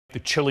The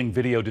chilling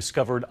video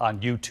discovered on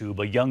YouTube.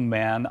 A young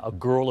man, a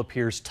girl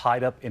appears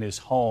tied up in his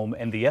home,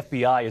 and the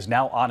FBI is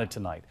now on it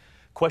tonight,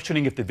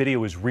 questioning if the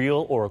video is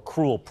real or a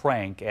cruel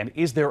prank, and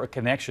is there a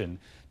connection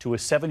to a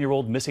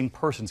 7-year-old missing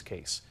persons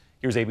case.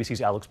 Here's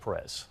ABC's Alex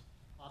Perez.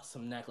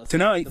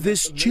 Tonight,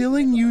 this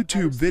chilling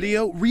YouTube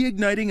video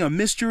reigniting a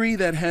mystery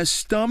that has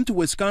stumped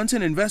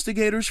Wisconsin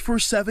investigators for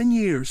 7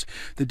 years,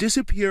 the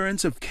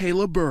disappearance of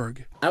Kayla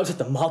Berg. I was at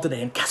the mall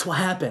today, and guess what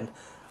happened?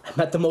 I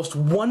met the most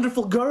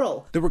wonderful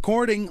girl. The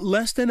recording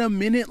less than a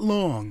minute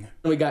long.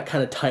 We got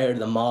kind of tired of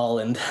the mall,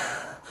 and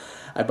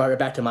I brought her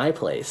back to my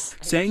place.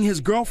 Saying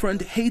his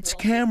girlfriend hates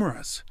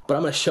cameras. But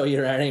I'm going to show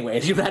you around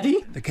anyways. You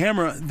ready? The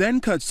camera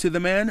then cuts to the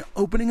man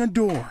opening a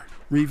door,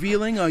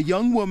 revealing a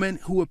young woman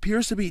who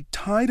appears to be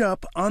tied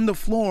up on the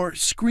floor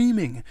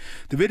screaming.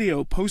 The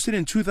video, posted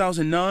in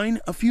 2009,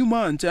 a few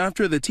months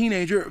after the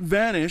teenager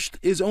vanished,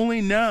 is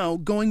only now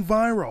going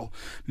viral.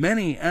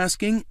 Many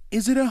asking,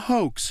 is it a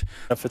hoax?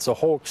 If it's a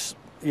hoax,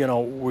 you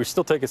know, we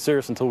still take it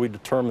serious until we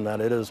determine that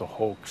it is a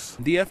hoax.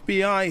 The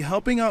FBI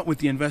helping out with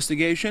the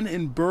investigation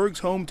in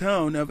Berg's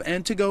hometown of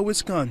Antigo,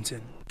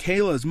 Wisconsin.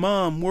 Kayla's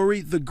mom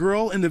worried the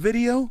girl in the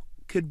video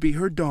could be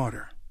her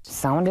daughter.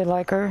 Sounded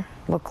like her,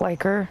 looked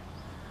like her.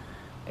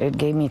 It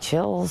gave me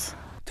chills.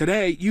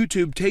 Today,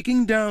 YouTube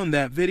taking down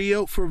that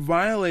video for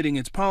violating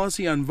its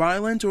policy on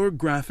violent or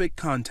graphic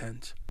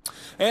content.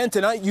 And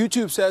tonight,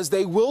 YouTube says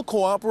they will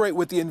cooperate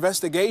with the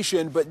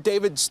investigation, but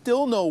David,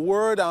 still no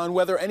word on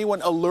whether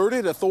anyone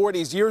alerted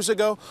authorities years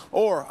ago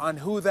or on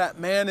who that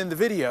man in the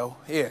video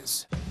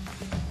is.